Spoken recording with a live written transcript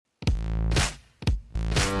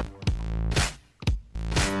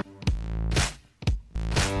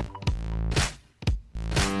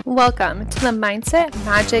Welcome to the Mindset,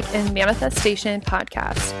 Magic, and Manifestation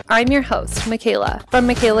podcast. I'm your host, Michaela from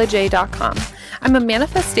MichaelaJ.com. I'm a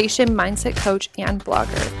manifestation mindset coach and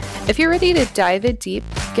blogger. If you're ready to dive in deep,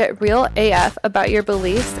 get real AF about your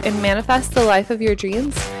beliefs, and manifest the life of your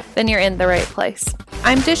dreams, then you're in the right place.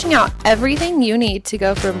 I'm dishing out everything you need to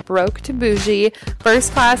go from broke to bougie,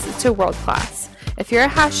 first class to world class. If your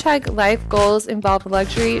hashtag life goals involve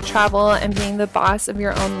luxury, travel, and being the boss of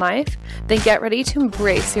your own life, then get ready to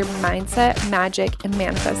embrace your mindset, magic, and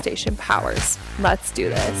manifestation powers. Let's do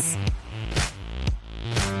this.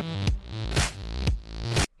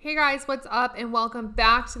 Hey guys, what's up? And welcome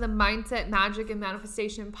back to the Mindset, Magic, and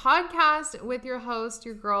Manifestation podcast with your host,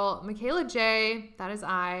 your girl, Michaela J. That is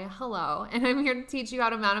I. Hello. And I'm here to teach you how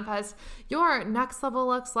to manifest your next level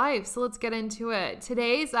Lux life. So let's get into it.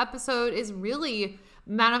 Today's episode is really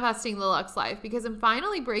manifesting the Lux life because I'm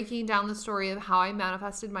finally breaking down the story of how I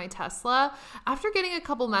manifested my Tesla after getting a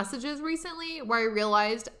couple messages recently where I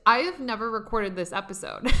realized I have never recorded this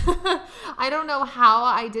episode. I don't know how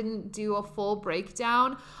I didn't do a full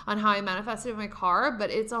breakdown on how I manifested my car, but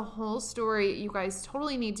it's a whole story. You guys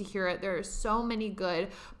totally need to hear it. There are so many good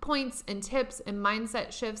points and tips and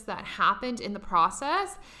mindset shifts that happened in the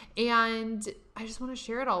process, and I just want to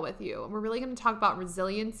share it all with you. We're really going to talk about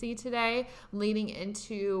resiliency today, leading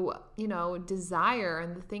into, desire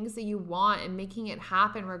and the things that you want and making it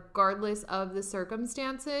happen regardless of the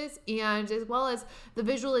circumstances, and as well as the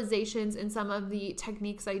visualizations and some of the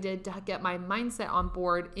techniques I did to get my mindset on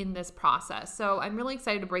board in this process. So I'm really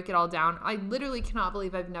excited to break it all down. I literally cannot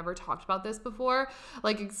believe I've never talked about this before,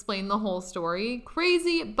 explain the whole story.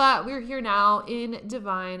 Crazy, but we're here now in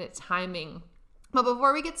divine timing. But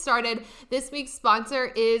before we get started, this week's sponsor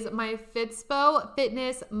is my Fitspo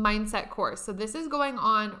Fitness Mindset course. So this is going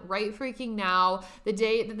on right freaking now. The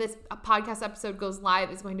day that this podcast episode goes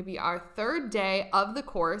live is going to be our third day of the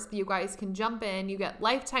course. You guys can jump in. You get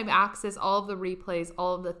lifetime access, all of the replays,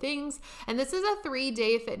 all of the things. And this is a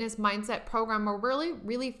 3-day fitness mindset program where we're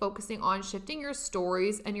really focusing on shifting your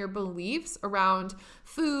stories and your beliefs around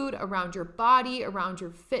food, around your body, around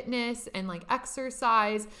your fitness and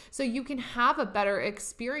exercise, so you can have a better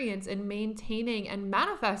experience in maintaining and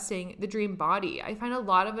manifesting the dream body. I find a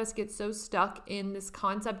lot of us get so stuck in this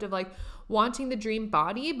concept of wanting the dream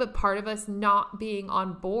body, but part of us not being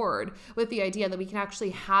on board with the idea that we can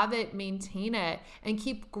actually have it, maintain it, and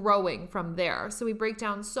keep growing from there. So we break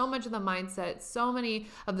down so much of the mindset, so many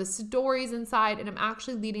of the stories inside, and I'm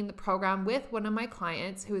actually leading the program with one of my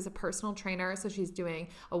clients who is a personal trainer. So she's doing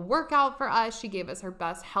a workout for us. She gave us her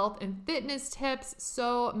best health and fitness tips,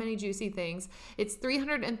 so many juicy things. It's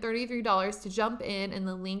 $333 to jump in, and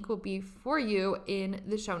the link will be for you in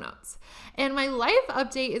the show notes. And my life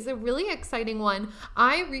update is a really exciting one.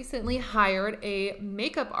 I recently hired a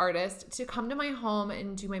makeup artist to come to my home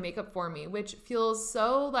and do my makeup for me, which feels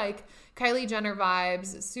so like Kylie Jenner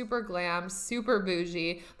vibes, super glam, super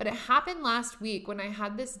bougie. But it happened last week when I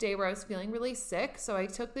had this day where I was feeling really sick. So I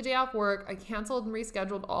took the day off work, I canceled and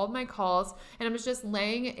rescheduled all of my calls, and I was just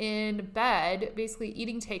laying in bed, basically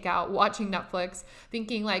eating takeout, watching Netflix,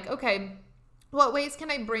 thinking okay, what ways can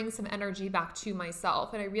I bring some energy back to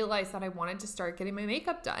myself? And I realized that I wanted to start getting my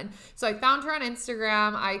makeup done. So I found her on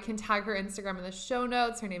Instagram. I can tag her Instagram in the show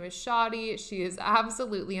notes. Her name is Shadi. She is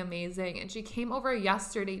absolutely amazing. And she came over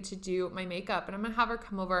yesterday to do my makeup. And I'm going to have her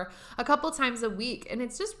come over a couple times a week. And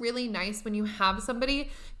it's just really nice when you have somebody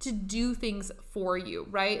to do things for you,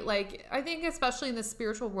 right? I think especially in the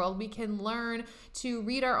spiritual world, we can learn to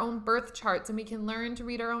read our own birth charts, and we can learn to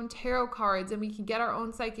read our own tarot cards, and we can get our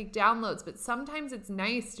own psychic downloads. But sometimes it's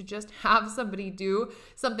nice to just have somebody do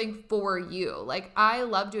something for you. I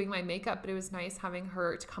love doing my makeup, but it was nice having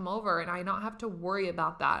her to come over and I not have to worry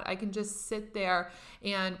about that. I can just sit there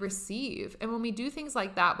and receive. And when we do things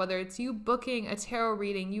like that, whether it's you booking a tarot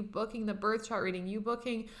reading, you booking the birth chart reading, you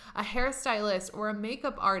booking a hairstylist or a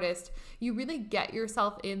makeup artist, you really get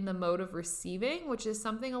yourself in the mode of receiving, which is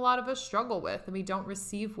something a lot of us struggle with, and we don't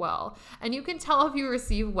receive well. And you can tell if you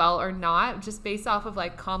receive well or not just based off of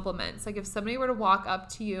compliments. If somebody were to walk up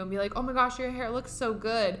to you and be like, oh my gosh, your hair looks so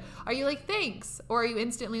good, are you thanks? Or are you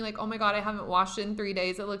instantly oh my God, I haven't washed it in 3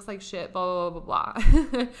 days, it looks like shit, blah, blah, blah,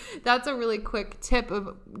 blah. That's a really quick tip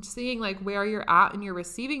of seeing where you're at in your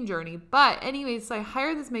receiving journey. But anyways, so I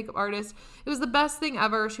hired this makeup artist. It was the best thing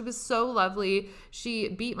ever. She was so lovely. She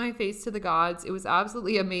beat my face to the gods. It was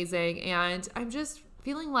absolutely amazing. And I'm just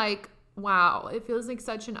feeling wow, it feels like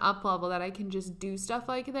such an up level that I can just do stuff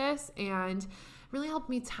like this and really helped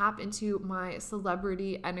me tap into my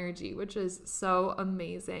celebrity energy, which is so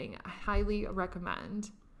amazing. I highly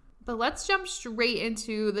recommend. But let's jump straight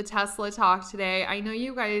into the Tesla talk today. I know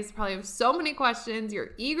you guys probably have so many questions.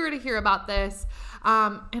 You're eager to hear about this.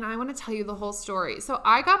 And I want to tell you the whole story. So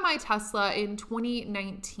I got my Tesla in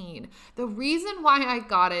 2019. The reason why I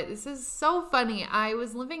got it, this is so funny. I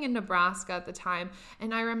was living in Nebraska at the time,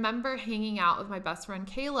 and I remember hanging out with my best friend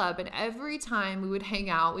Caleb. And every time we would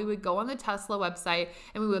hang out, we would go on the Tesla website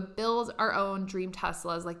and we would build our own dream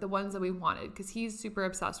Teslas, like the ones that we wanted, because he's super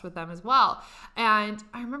obsessed with them as well. And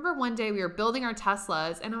I remember one day we were building our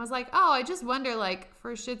Teslas, and I was like, oh, I just wonder, like,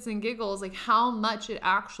 for shits and giggles, like how much it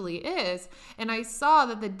actually is. And I saw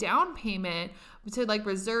that the down payment to like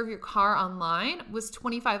reserve your car online was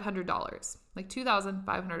 $2,500, like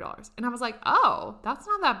 $2,500. And I was like, oh, that's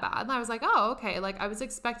not that bad. And I was like, oh, okay. Like I was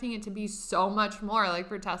expecting it to be so much more, like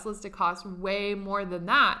for Teslas to cost way more than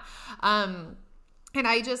that. And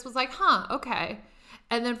I just was like, huh, okay.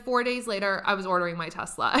 And then 4 days later, I was ordering my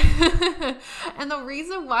Tesla. And the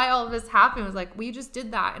reason why all of this happened was like, we just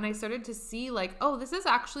did that. And I started to see like, oh, this is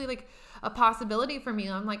actually like a possibility for me.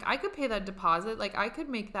 I'm like, I could pay that deposit. Like I could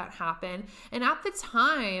make that happen. And at the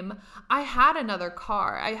time I had another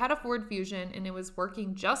car. I had a Ford Fusion and it was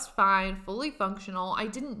working just fine, fully functional. I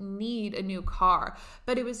didn't need a new car,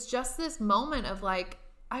 but it was just this moment of like,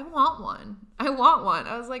 I want one.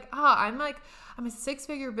 I was like, I'm a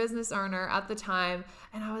 6-figure business earner at the time.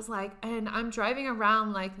 And I was like, and I'm driving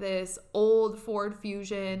around like this old Ford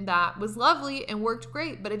Fusion that was lovely and worked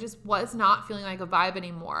great, but it just was not feeling like a vibe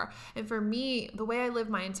anymore. And for me, the way I live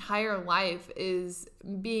my entire life is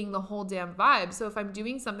being the whole damn vibe. So if I'm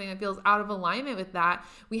doing something that feels out of alignment with that,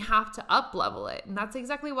 we have to up level it. And that's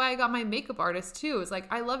exactly why I got my makeup artist too. It's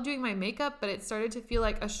like, I love doing my makeup, but it started to feel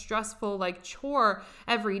like a stressful like chore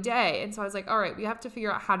every day. And so I was like, all right, we have to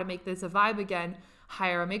figure out how to make this a vibe again,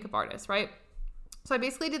 hire a makeup artist, right? So I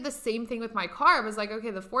basically did the same thing with my car. I was like,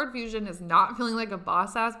 okay, the Ford Fusion is not feeling like a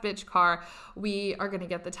boss ass bitch car. We are going to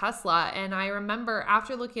get the Tesla. And I remember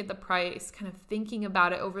after looking at the price, kind of thinking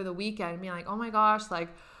about it over the weekend, being like, oh my gosh, like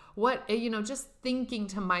what, just thinking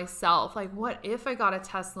to myself, like, what if I got a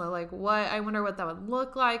Tesla? Like I wonder what that would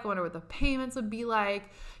look like. I wonder what the payments would be like.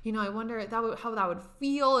 I wonder how that would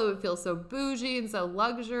feel. It would feel so bougie and so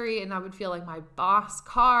luxury, and that would feel like my boss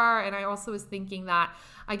car. And I also was thinking that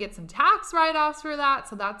I get some tax write-offs for that,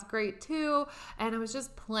 so that's great too. And I was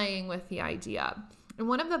just playing with the idea. And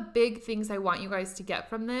one of the big things I want you guys to get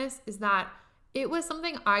from this is that it was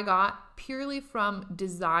something I got purely from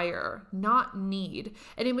desire, not need.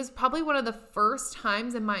 And it was probably one of the first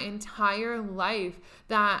times in my entire life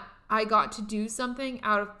that I got to do something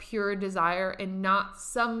out of pure desire and not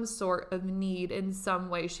some sort of need in some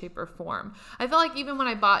way, shape, or form. I felt like even when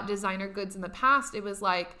I bought designer goods in the past, it was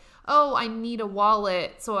like, oh, I need a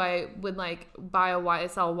wallet, so I would like buy a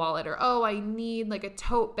YSL wallet, or oh, I need like a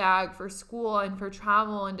tote bag for school and for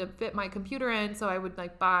travel and to fit my computer in, so I would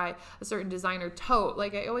like buy a certain designer tote.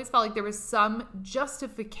 Like I always felt like there was some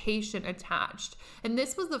justification attached. And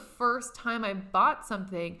this was the first time I bought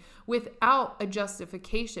something without a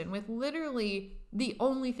justification, with literally the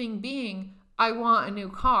only thing being, I want a new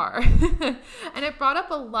car. And it brought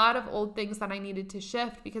up a lot of old things that I needed to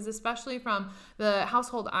shift, because especially from the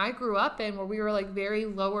household I grew up in, where we were like very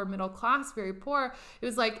lower middle class, very poor, it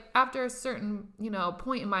was like after a certain,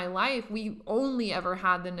 point in my life, we only ever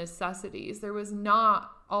had the necessities. There was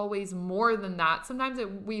not always more than that. Sometimes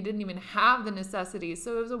we didn't even have the necessities.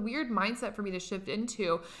 So it was a weird mindset for me to shift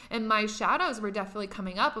into. And my shadows were definitely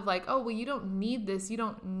coming up of like, oh, well, you don't need this. You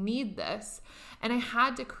don't need this. And I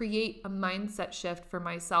had to create a mindset shift for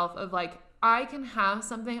myself of like, I can have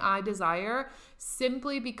something I desire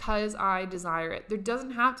simply because I desire it. There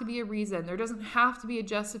doesn't have to be a reason. There doesn't have to be a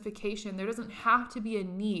justification. There doesn't have to be a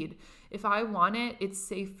need. If I want it, it's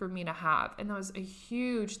safe for me to have. And that was a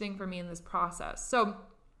huge thing for me in this process. So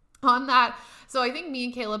I think me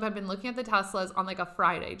and Caleb have been looking at the Teslas on like a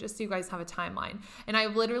Friday, just so you guys have a timeline. And I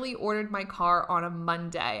literally ordered my car on a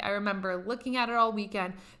Monday. I remember looking at it all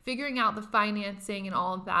weekend, figuring out the financing and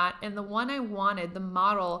all of that. And the one I wanted, the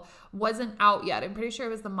model, wasn't out yet. I'm pretty sure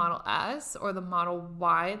it was the Model S or the Model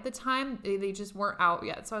Y at the time. They just weren't out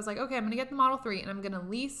yet. So I was like, okay, I'm going to get the Model 3 and I'm going to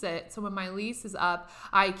lease it. So when my lease is up,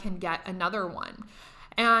 I can get another one.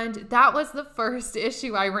 And that was the first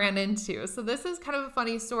issue I ran into. So this is kind of a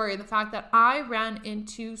funny story. The fact that I ran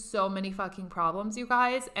into so many fucking problems, you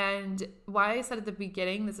guys. And why I said at the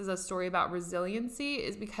beginning, this is a story about resiliency,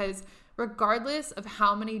 is because regardless of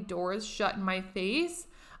how many doors shut in my face,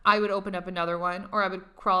 I would open up another one, or I would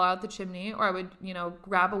crawl out the chimney, or I would,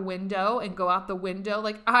 grab a window and go out the window.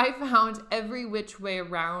 Like I found every which way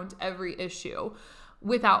around every issue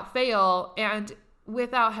without fail. And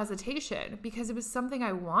without hesitation because it was something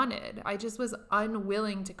I wanted. I just was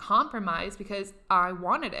unwilling to compromise because I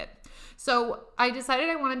wanted it. So I decided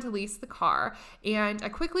I wanted to lease the car, and I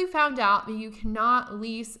quickly found out that you cannot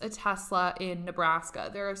lease a Tesla in Nebraska.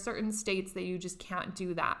 There are certain states that you just can't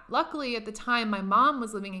do that. Luckily, at the time, my mom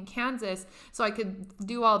was living in Kansas, so I could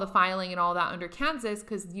do all the filing and all that under Kansas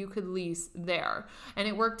because you could lease there. And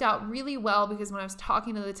it worked out really well because when I was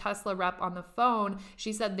talking to the Tesla rep on the phone,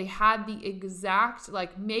 she said they had the exact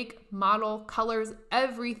like make, model, colors,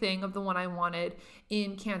 everything of the one I wanted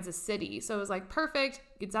in Kansas City. So it was like, perfect.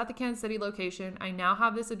 It's at the Kansas City location. I now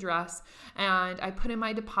have this address, and I put in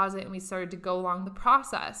my deposit and we started to go along the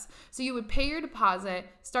process. So you would pay your deposit,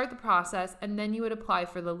 start the process, and then you would apply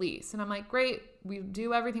for the lease. And I'm like, great. We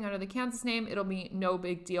do everything under the Kansas name. It'll be no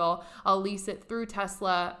big deal. I'll lease it through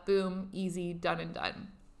Tesla. Boom, easy, done and done.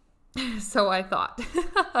 So I thought.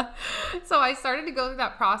 So I started to go through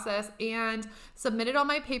that process and submitted all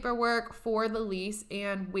my paperwork for the lease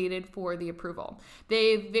and waited for the approval.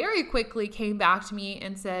 They very quickly came back to me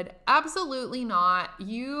and said, absolutely not.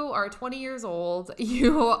 You are 20 years old.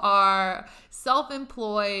 You are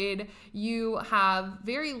self-employed. You have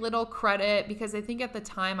very little credit, because I think at the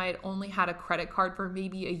time I had only had a credit card for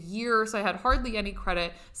maybe a year. So I had hardly any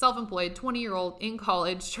credit, self-employed, 20-year-old in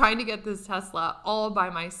college, trying to get this Tesla all by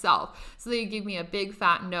myself. So they gave me a big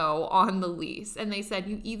fat no on the lease. And they said,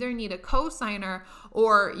 you either need a co-signer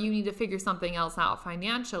or you need to figure something else out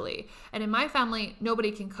financially. And in my family,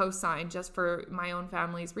 nobody can co-sign, just for my own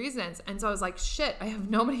family's reasons. And so I was like, shit, I have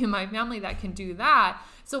nobody in my family that can do that.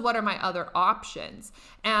 So what are my other options?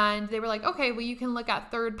 And they were like, okay, well, you can look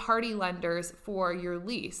at third-party lenders for your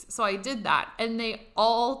lease. So I did that. And they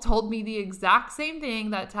all told me the exact same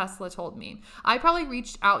thing that Tesla told me. I probably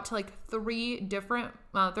reached out to like 3 different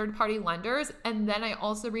third-party lenders. And then I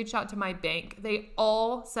also reached out to my bank. They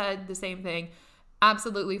all said the same thing.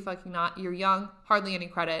 Absolutely fucking not. You're young, hardly any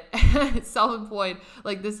credit, self-employed.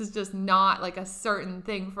 Like, this is just not like a certain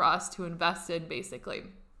thing for us to invest in, basically.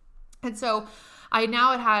 And so I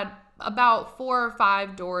now had about 4 or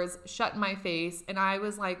 5 doors shut in my face. And I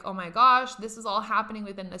was like, oh my gosh, this is all happening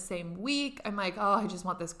within the same week. I'm like, oh, I just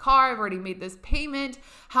want this car. I've already made this payment.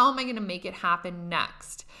 How am I going to make it happen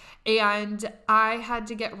next? And I had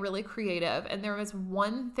to get really creative. And there was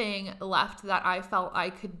one thing left that I felt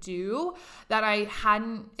I could do that I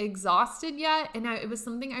hadn't exhausted yet. And it was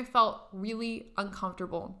something I felt really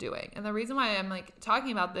uncomfortable doing. And the reason why I'm like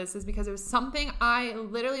talking about this is because it was something I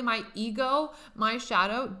literally, my ego, my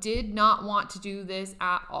shadow did not want to do this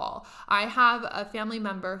at all. I have a family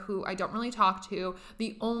member who I don't really talk to.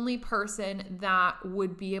 The only person that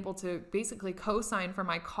would be able to basically co-sign for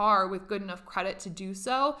my car with good enough credit to do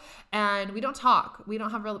so. And we don't talk. We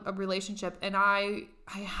don't have a relationship. And I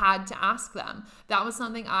had to ask them. That was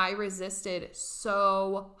something I resisted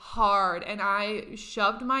so hard. And I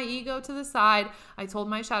shoved my ego to the side. I told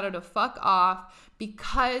my shadow to fuck off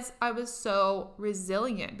because I was so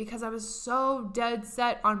resilient, because I was so dead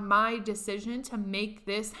set on my decision to make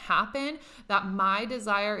this happen, that my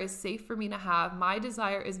desire is safe for me to have. My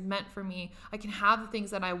desire is meant for me. I can have the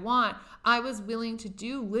things that I want. I was willing to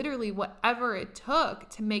do literally whatever it took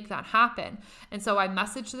to make that happen. And so I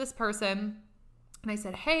messaged this person. And I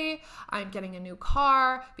said, hey, I'm getting a new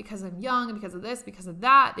car because I'm young and because of this, because of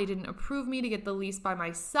that. They didn't approve me to get the lease by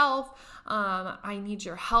myself. I need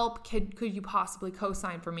your help. Could you possibly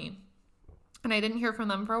co-sign for me? And I didn't hear from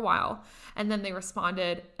them for a while. And then they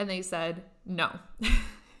responded and they said, no.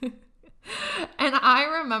 And I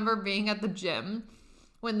remember being at the gym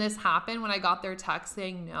when this happened, when I got their text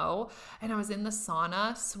saying no, and I was in the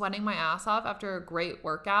sauna sweating my ass off after a great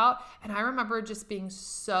workout. And I remember just being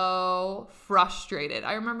so frustrated.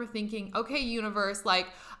 I remember thinking, okay, universe, like,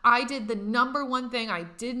 I did the number one thing I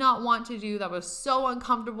did not want to do that was so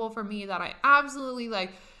uncomfortable for me, that I absolutely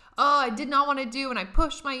I did not want to do, and I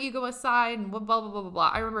pushed my ego aside and blah, blah, blah, blah,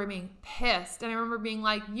 blah. I remember being pissed, and I remember being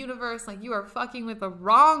like, universe, like, you are fucking with the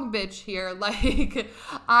wrong bitch here. Like,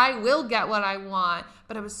 I will get what I want.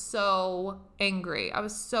 But I was so angry. I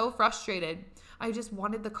was so frustrated. I just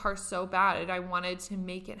wanted the car so bad, and I wanted to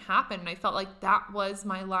make it happen. And I felt like that was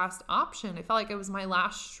my last option. I felt like it was my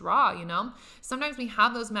last straw, you know? Sometimes we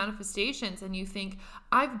have those manifestations and you think,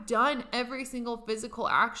 I've done every single physical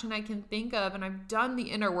action I can think of, and I've done the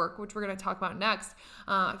inner work, which we're going to talk about next.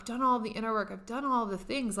 I've done all the inner work. I've done all the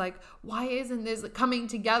things. Like, why isn't this coming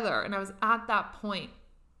together? And I was at that point.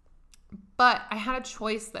 But I had a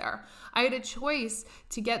choice there. I had a choice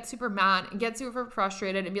to get super mad and get super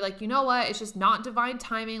frustrated and be like, you know what? It's just not divine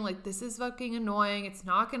timing. Like, this is fucking annoying. It's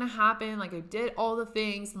not going to happen. Like, I did all the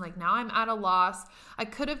things and like now I'm at a loss. I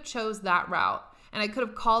could have chose that route. And I could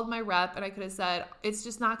have called my rep and I could have said, it's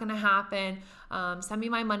just not going to happen. Send me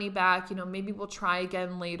my money back. Maybe we'll try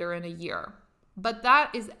again later in a year. But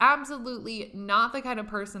that is absolutely not the kind of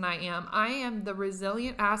person I am. I am the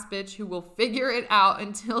resilient ass bitch who will figure it out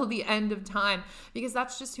until the end of time, because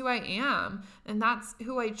that's just who I am. And that's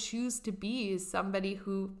who I choose to be, is somebody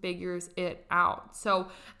who figures it out. So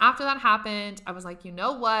after that happened, I was like, you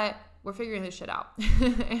know what? We're figuring this shit out.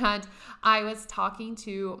 And I was talking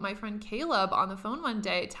to my friend Caleb on the phone one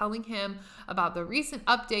day, telling him about the recent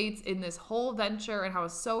updates in this whole venture and how I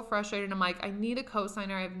was so frustrated. I'm like, I need a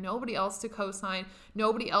cosigner. I have nobody else to cosign.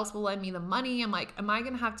 Nobody else will lend me the money. I'm like, am I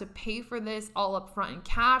going to have to pay for this all up front in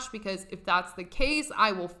cash? Because if that's the case,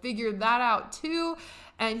 I will figure that out too.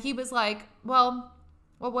 And he was like, well,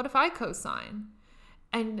 what if I cosign?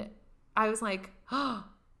 And I was like, oh,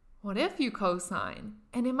 what if you co-sign?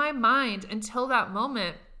 And in my mind, until that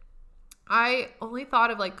moment, I only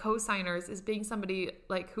thought of like co-signers as being somebody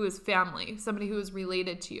like who is family, somebody who is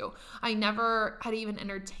related to you. I never had even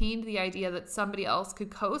entertained the idea that somebody else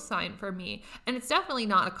could co-sign for me. And it's definitely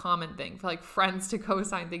not a common thing for like friends to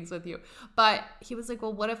co-sign things with you. But he was like,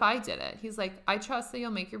 well, what if I did it? He's like, I trust that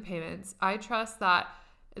you'll make your payments. I trust that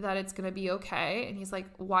it's going to be okay. And he's like,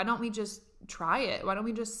 why don't we just try it? Why don't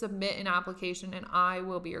we just submit an application and I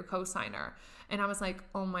will be your co-signer? And I was like,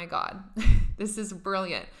 oh my God, this is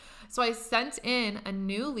brilliant. So I sent in a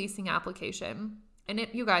new leasing application. And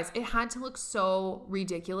you guys, it had to look so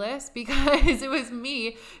ridiculous because it was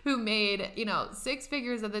me who made, 6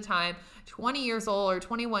 figures at the time, 20 years old or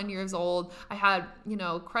 21 years old. I had,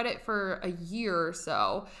 credit for a year or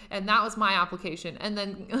so, and that was my application. And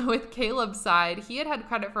then with Caleb's side, he had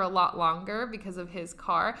credit for a lot longer because of his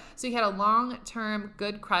car. So he had a long-term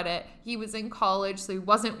good credit. He was in college, so he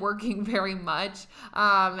wasn't working very much,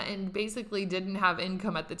 and basically didn't have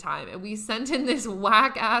income at the time. And we sent in this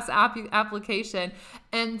whack-ass application.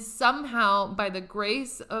 And somehow, by the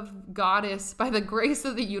grace of Goddess, by the grace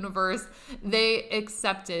of the universe, they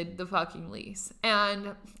accepted the fucking lease.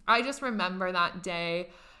 And I just remember that day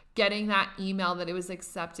getting that email that it was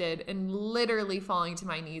accepted and literally falling to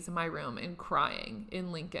my knees in my room and crying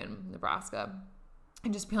in Lincoln, Nebraska.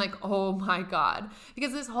 And just be like, oh my God.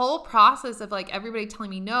 Because this whole process of like everybody telling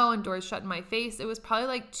me no and doors shut in my face, it was probably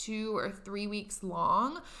like 2 or 3 weeks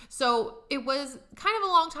long. So it was kind of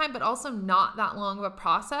a long time, but also not that long of a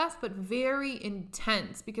process, but very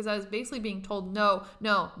intense because I was basically being told no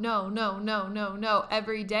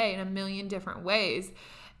every day in a million different ways,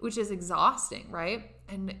 which is exhausting, right?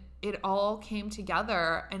 And it all came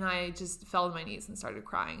together and I just fell to my knees and started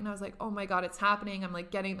crying. And I was like, oh my God, it's happening. I'm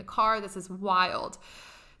like getting the car. This is wild.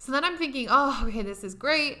 So then I'm thinking, oh, okay, this is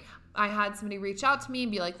great. I had somebody reach out to me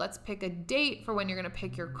and be like, let's pick a date for when you're going to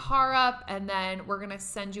pick your car up. And then we're going to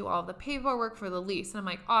send you all the paperwork for the lease. And I'm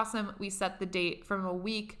like, awesome. We set the date from a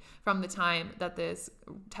week from the time that this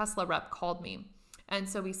Tesla rep called me. And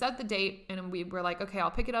so we set the date and we were like, okay, I'll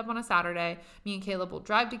pick it up on a Saturday. Me and Caleb will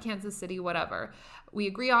drive to Kansas City, whatever. We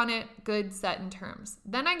agree on it, good, set in terms.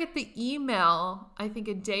 Then I get the email, I think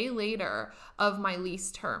a day later, of my lease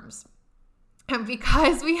terms. And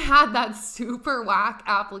because we had that super whack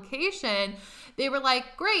application, they were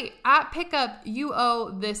like, great, at pickup, you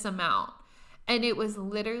owe this amount. And it was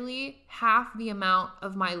literally half the amount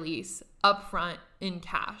of my lease upfront in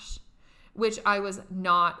cash, which I was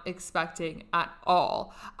not expecting at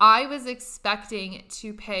all. I was expecting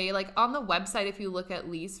to pay, like on the website, if you look at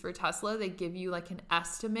lease for Tesla, they give you like an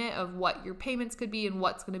estimate of what your payments could be and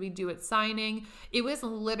what's going to be due at signing. It was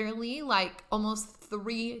literally like almost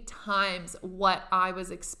 3 times what I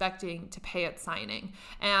was expecting to pay at signing.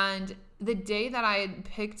 And the day that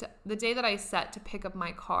I set to pick up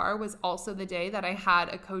my car was also the day that I had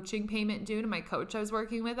a coaching payment due to my coach I was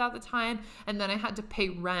working with at the time. And then I had to pay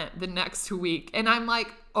rent the next week. And I'm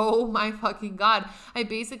like, oh my fucking God. I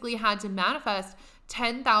basically had to manifest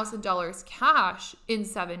 $10,000 cash in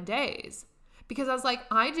 7 days. Because I was like,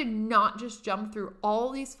 I did not just jump through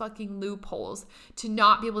all these fucking loopholes to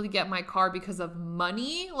not be able to get my car because of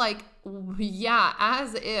money. Like, yeah,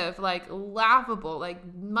 as if, like, laughable. Like,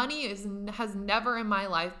 money has never in my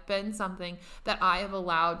life been something that I have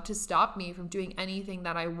allowed to stop me from doing anything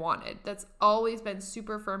that I wanted. That's always been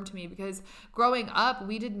super firm to me because growing up,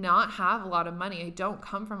 we did not have a lot of money. I don't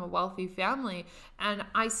come from a wealthy family. And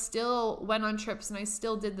I still went on trips and I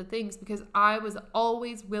still did the things because I was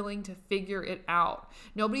always willing to figure it out.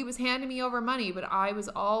 Nobody was handing me over money, but I was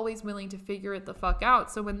always willing to figure it the fuck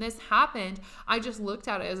out. So when this happened, I just looked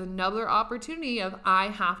at it as another opportunity of I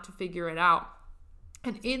have to figure it out.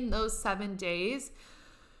 And in those 7 days,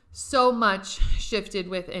 so much shifted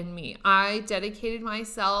within me. I dedicated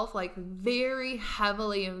myself like very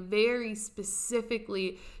heavily and very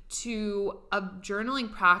specifically to a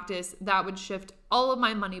journaling practice that would shift all of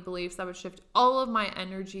my money beliefs, that would shift all of my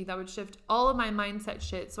energy, that would shift all of my mindset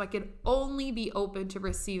shit, so I could only be open to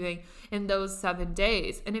receiving in those 7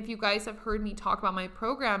 days. And if you guys have heard me talk about my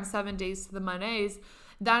program, 7 Days to the Monays,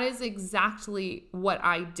 that is exactly what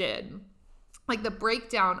I did. Like the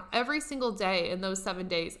breakdown every single day in those 7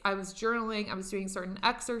 days, I was journaling, I was doing certain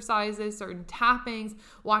exercises, certain tappings,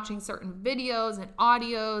 watching certain videos and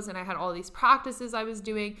audios, and I had all these practices I was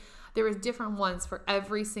doing. There was different ones for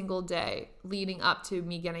every single day leading up to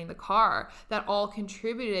me getting the car that all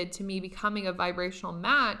contributed to me becoming a vibrational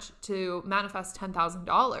match to manifest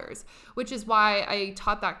 $10,000, which is why I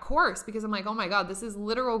taught that course, because I'm like, oh my God, this is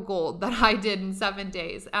literal gold that I did in 7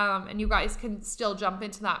 days. And you guys can still jump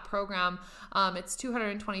into that program. It's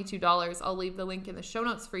 $222. I'll leave the link in the show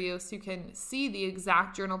notes for you so you can see the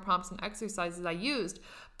exact journal prompts and exercises I used.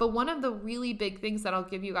 But one of the really big things that I'll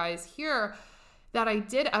give you guys here that I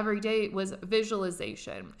did every day was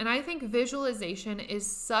visualization. And I think visualization is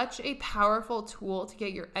such a powerful tool to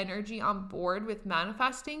get your energy on board with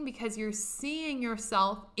manifesting, because you're seeing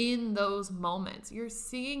yourself in those moments. You're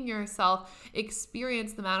seeing yourself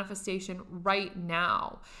experience the manifestation right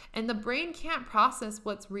now. And the brain can't process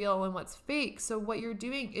what's real and what's fake. So what you're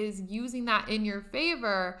doing is using that in your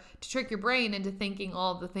favor to trick your brain into thinking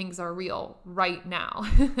all of the things are real right now.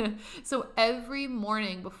 So every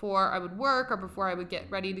morning before I would work or before I would get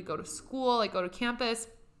ready to go to school, like go to campus,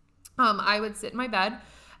 I would sit in my bed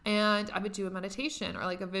and I would do a meditation or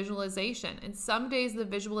like a visualization. And some days the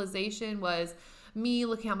visualization was me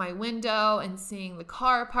looking out my window and seeing the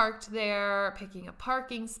car parked there, picking a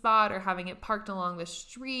parking spot or having it parked along the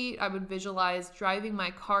street. I would visualize driving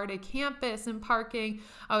my car to campus and parking.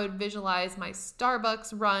 I would visualize my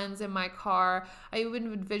Starbucks runs in my car. I even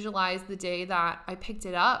would visualize the day that I picked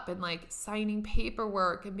it up and like signing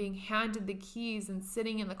paperwork and being handed the keys and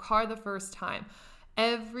sitting in the car the first time.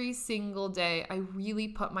 Every single day, I really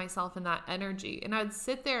put myself in that energy. And I'd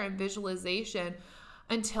sit there in visualization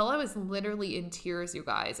until I was literally in tears, you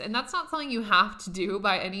guys. And that's not something you have to do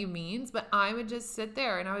by any means, but I would just sit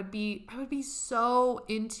there and I would be so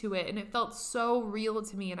into it, and it felt so real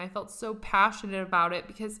to me, and I felt so passionate about it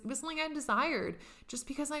because it was something I desired just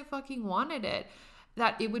because I fucking wanted it,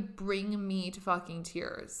 that it would bring me to fucking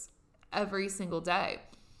tears every single day.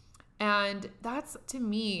 And that's, to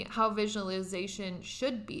me, how visualization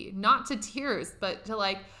should be. Not to tears, but to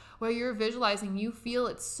like, where you're visualizing, you feel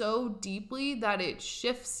it so deeply that it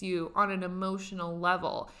shifts you on an emotional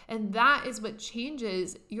level. And that is what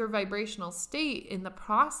changes your vibrational state in the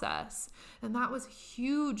process. And that was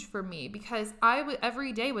huge for me, because I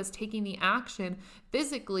every day was taking the action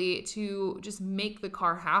physically to just make the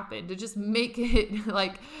car happen, to just make it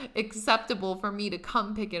like acceptable for me to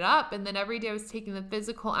come pick it up. And then every day I was taking the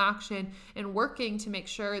physical action and working to make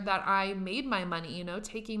sure that I made my money,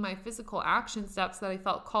 taking my physical action steps that I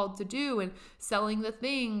felt called to do and selling the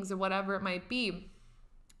things or whatever it might be.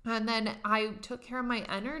 And then I took care of my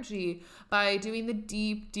energy by doing the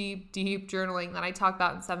deep journaling that I talked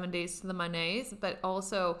about in 7 Days to the Monays, but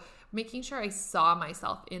also making sure I saw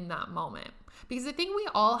myself in that moment. Because I think we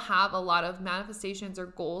all have a lot of manifestations or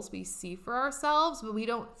goals we see for ourselves, but we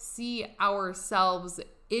don't see ourselves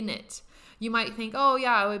in it. You might think, oh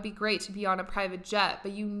yeah, it would be great to be on a private jet,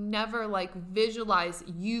 but you never like visualize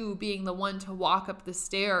you being the one to walk up the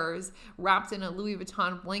stairs wrapped in a Louis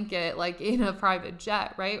Vuitton blanket, like in a private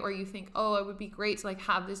jet, right? Or you think, oh, it would be great to like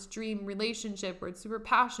have this dream relationship where it's super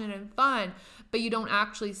passionate and fun, but you don't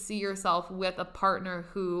actually see yourself with a partner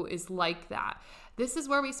who is like that. This is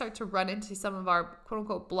where we start to run into some of our quote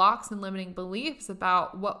unquote blocks and limiting beliefs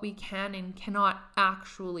about what we can and cannot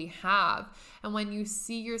actually have. And when you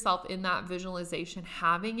see yourself in that visualization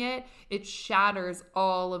having it, it shatters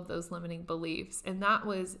all of those limiting beliefs. And that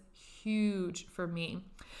was huge for me.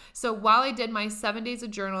 So while I did my 7 days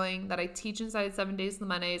of journaling that I teach inside 7 Days to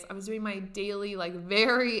the Monays, I was doing my daily, like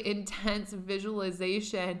very intense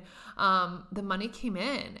visualization. The money came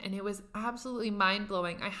in and it was absolutely mind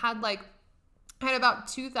blowing. I had about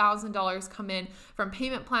 $2,000 come in from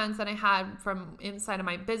payment plans that I had from inside of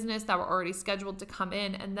my business that were already scheduled to come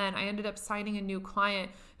in. And then I ended up signing a new client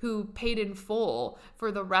who paid in full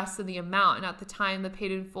for the rest of the amount. And at the time, the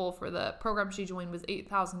paid in full for the program she joined was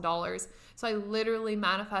 $8,000. So I literally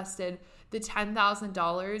manifested the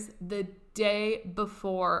 $10,000 the day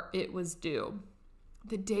before it was due.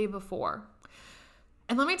 The day before.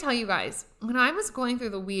 And let me tell you guys, when I was going through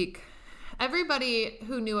the week, everybody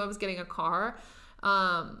who knew I was getting a car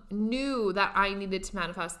knew that I needed to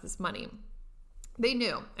manifest this money. They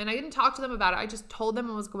knew, and I didn't talk to them about it. I just told them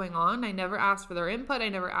what was going on. I never asked for their input. I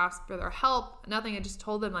never asked for their help, nothing. I just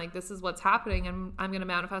told them, like, this is what's happening, and I'm going to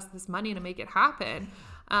manifest this money to make it happen.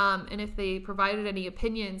 And if they provided any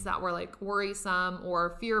opinions that were like worrisome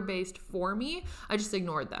or fear-based for me, I just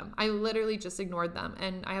ignored them. I literally just ignored them.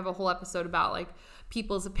 And I have a whole episode about like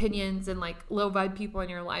people's opinions and like low vibe people in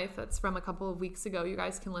your life. That's from a couple of weeks ago. You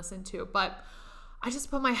guys can listen to. But I just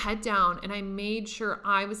put my head down and I made sure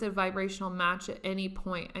I was a vibrational match at any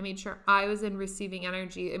point. I made sure I was in receiving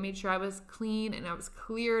energy. I made sure I was clean and I was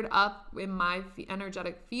cleared up in my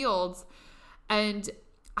energetic fields. And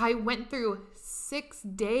I went through 6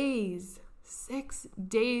 days,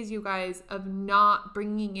 you guys, of not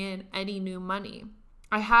bringing in any new money.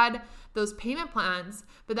 I had those payment plans,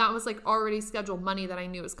 but that was like already scheduled money that I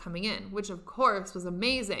knew was coming in, which of course was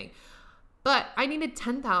amazing. But I needed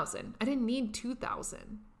 10,000. I didn't need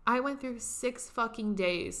 2,000. I went through 6 fucking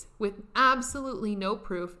days with absolutely no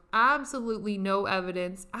proof, absolutely no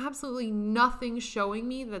evidence, absolutely nothing showing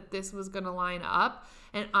me that this was going to line up.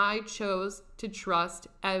 And I chose to trust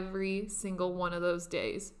every single one of those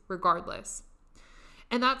days, regardless.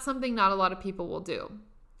 And that's something not a lot of people will do.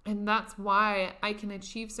 And that's why I can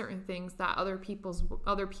achieve certain things that other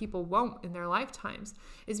people won't in their lifetimes,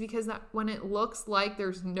 is because that when it looks like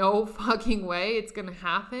there's no fucking way it's going to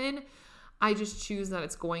happen, I just choose that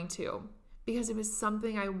it's going to, because it was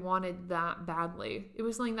something I wanted that badly. It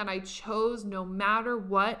was something that I chose no matter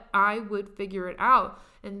what, I would figure it out.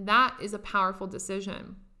 And that is a powerful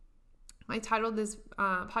decision. I titled this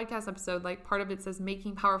podcast episode, like part of it says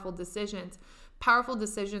making powerful decisions. Powerful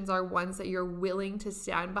decisions are ones that you're willing to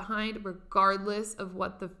stand behind regardless of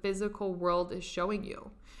what the physical world is showing you.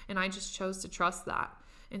 And I just chose to trust that.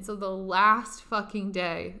 And so the last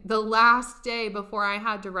day before I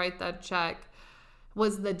had to write that check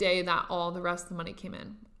was the day that all the rest of the money came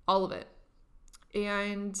in, all of it.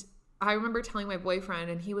 And I remember telling my boyfriend,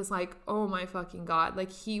 and he was like, oh my fucking God.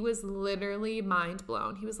 Like, he was literally mind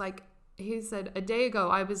blown. He said, a day ago,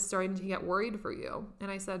 I was starting to get worried for you. And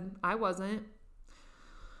I said, I wasn't.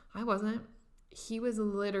 He was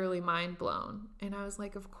literally mind blown. And I was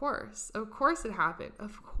like, of course it happened.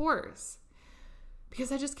 Of course.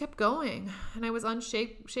 Because I just kept going and I was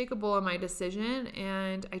unshakable in my decision,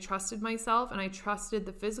 and I trusted myself, and I trusted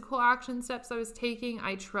the physical action steps I was taking.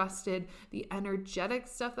 I trusted the energetic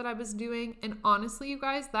stuff that I was doing. And honestly, you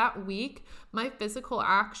guys, that week, my physical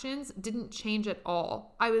actions didn't change at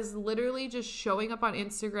all. I was literally just showing up on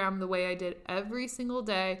Instagram the way I did every single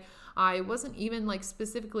day. I wasn't even like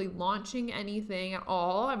specifically launching anything at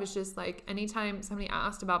all. I was just like, anytime somebody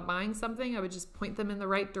asked about buying something, I would just point them in the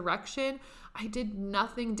right direction. I did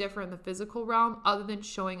nothing different in the physical realm other than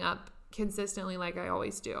showing up consistently like I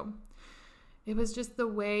always do. It was just the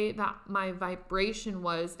way that my vibration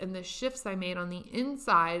was and the shifts I made on the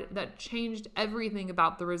inside that changed everything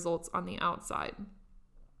about the results on the outside.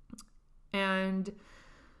 And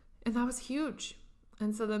that was huge.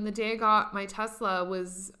 And so then the day I got my Tesla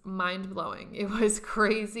was mind-blowing. It was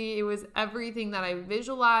crazy. It was everything that I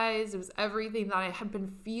visualized. It was everything that I had been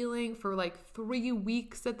feeling for like 3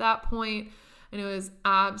 weeks at that point. And it was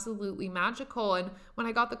absolutely magical. And when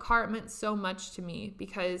I got the car, it meant so much to me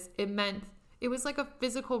because it was like a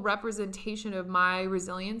physical representation of my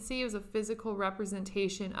resiliency. It was a physical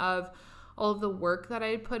representation of all of the work that I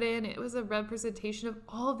had put in. It was a representation of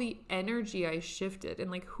all the energy I shifted, and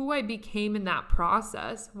like who I became in that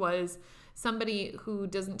process was somebody who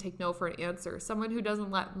doesn't take no for an answer, someone who doesn't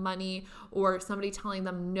let money or somebody telling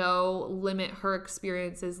them no limit her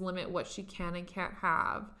experiences, limit what she can and can't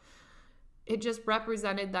have. It just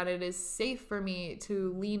represented that it is safe for me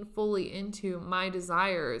to lean fully into my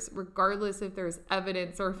desires, regardless if there's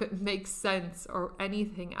evidence or if it makes sense or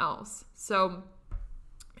anything else. So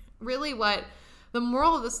really what the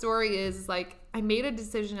moral of the story is like, I made a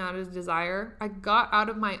decision out of desire. I got out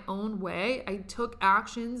of my own way. I took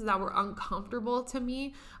actions that were uncomfortable to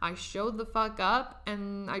me. I showed the fuck up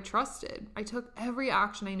and I trusted. I took every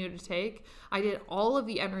action I knew to take. I did all of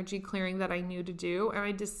the energy clearing that I knew to do. And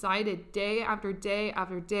I decided day after day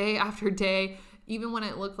after day after day, even when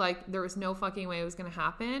it looked like there was no fucking way it was going to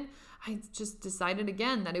happen, I just decided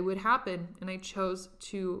again that it would happen. And I chose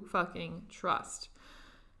to fucking trust.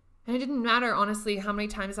 And it didn't matter, honestly, how many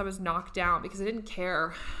times I was knocked down because I didn't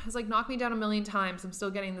care. I was like, knock me down 1,000,000 times. I'm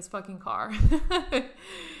still getting this fucking car.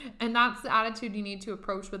 And that's the attitude you need to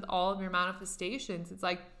approach with all of your manifestations. It's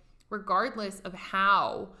like, regardless of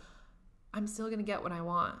how, I'm still going to get what I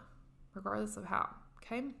want, regardless of how.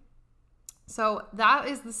 Okay. So that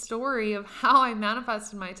is the story of how I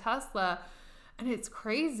manifested my Tesla. And it's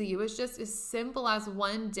crazy. It was just as simple as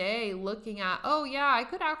one day looking at, oh yeah, I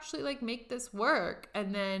could actually like make this work.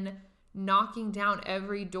 And then knocking down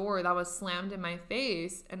every door that was slammed in my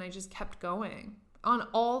face. And I just kept going on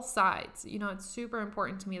all sides. You know, it's super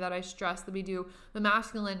important to me that I stress that we do the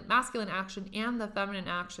masculine action and the feminine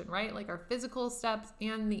action, right? Like our physical steps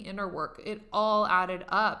and the inner work, it all added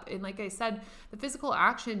up. And like I said, the physical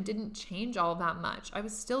action didn't change all that much. I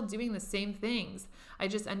was still doing the same things. I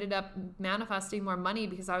just ended up manifesting more money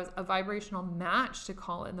because I was a vibrational match to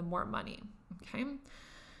call in the more money. Okay.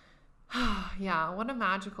 Yeah, what a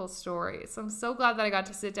magical story. So I'm so glad that I got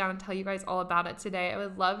to sit down and tell you guys all about it today. I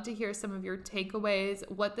would love to hear some of your takeaways,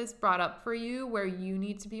 what this brought up for you, where you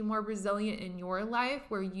need to be more resilient in your life,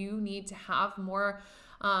 where you need to have more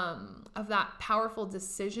of that powerful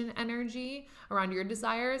decision energy around your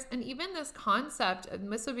desires. And even this concept,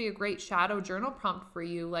 and this would be a great shadow journal prompt for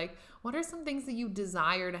you. Like, what are some things that you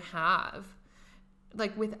desire to have?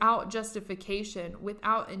 Like without justification,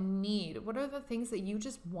 without a need? What are the things that you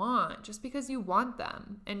just want just because you want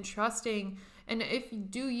them, and trusting? And if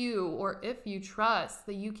you trust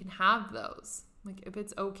that you can have those, like if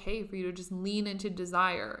it's okay for you to just lean into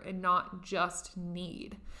desire and not just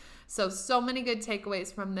need. So many good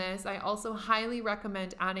takeaways from this. I also highly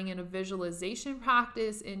recommend adding in a visualization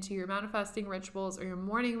practice into your manifesting rituals or your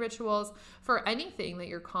morning rituals for anything that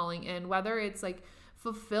you're calling in, whether it's like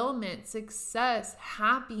fulfillment, success,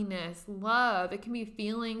 happiness, love. It can be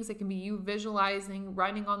feelings. It can be you visualizing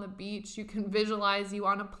running on the beach. You can visualize you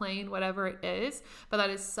on a plane, whatever it is. But that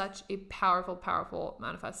is such a powerful, powerful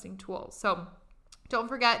manifesting tool. So don't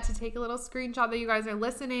forget to take a little screenshot that you guys are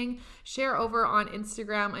listening, share over on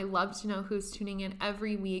Instagram. I love to know who's tuning in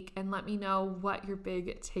every week, and let me know what your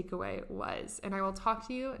big takeaway was. And I will talk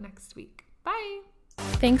to you next week. Bye.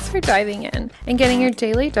 Thanks for diving in and getting your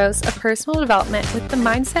daily dose of personal development with the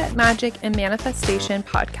Mindset, Magic, and Manifestation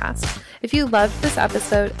podcast. If you loved this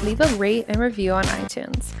episode, leave a rate and review on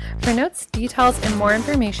iTunes. For notes, details, and more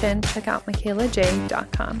information, check out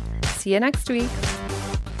MichaelaJ.com. See you next week.